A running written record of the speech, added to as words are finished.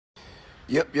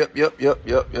Yep.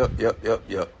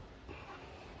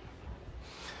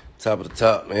 Top of the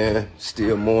top, man.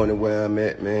 Still mourning where I'm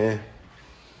at, man.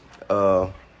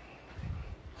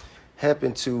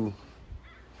 Happened to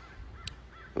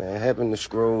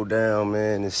scroll down,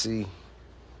 man, and see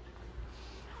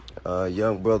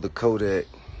young brother Kodak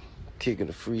kicking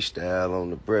a freestyle on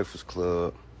the Breakfast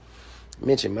Club.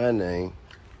 Mentioned my name.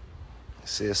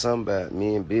 Said something about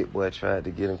me and Big Boy tried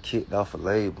to get him kicked off a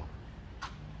label.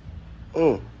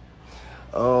 You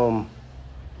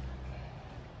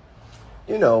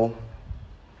know,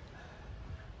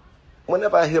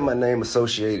 whenever I hear my name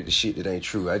associated to shit that ain't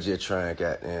true, I just try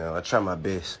and I try my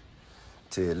best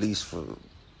to, at least for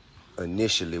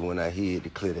initially when I hear it, to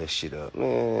clear that shit up.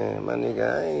 Man, my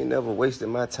nigga, I ain't never wasted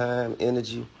my time,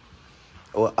 energy,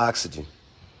 or oxygen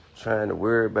trying to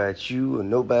worry about you or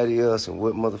nobody else and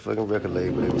what motherfucking record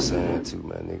label they was signed to,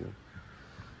 my nigga.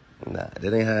 Nah,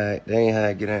 that ain't how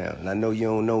I get down. And I know you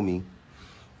don't know me,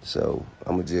 so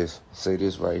I'ma just say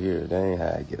this right here. That ain't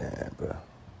how I get down, bro.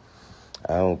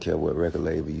 I don't care what record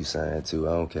label you signed to.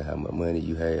 I don't care how much money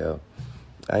you have.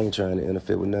 I ain't trying to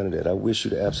interfere with none of that. I wish you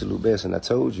the absolute best, and I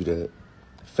told you that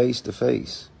face to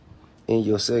face in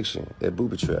your section at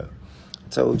Booby Trap. I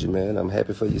told you, man, I'm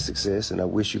happy for your success, and I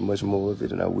wish you much more of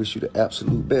it, and I wish you the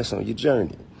absolute best on your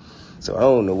journey. So I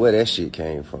don't know where that shit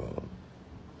came from.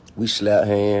 We slapped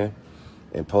hands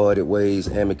and parted ways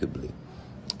amicably.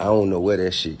 I don't know where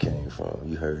that shit came from.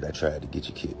 You heard I tried to get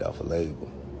you kicked off a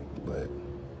label, but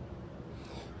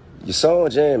your song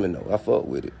jamming though. I fuck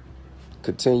with it.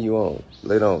 Continue on.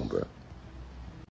 Later on, bro.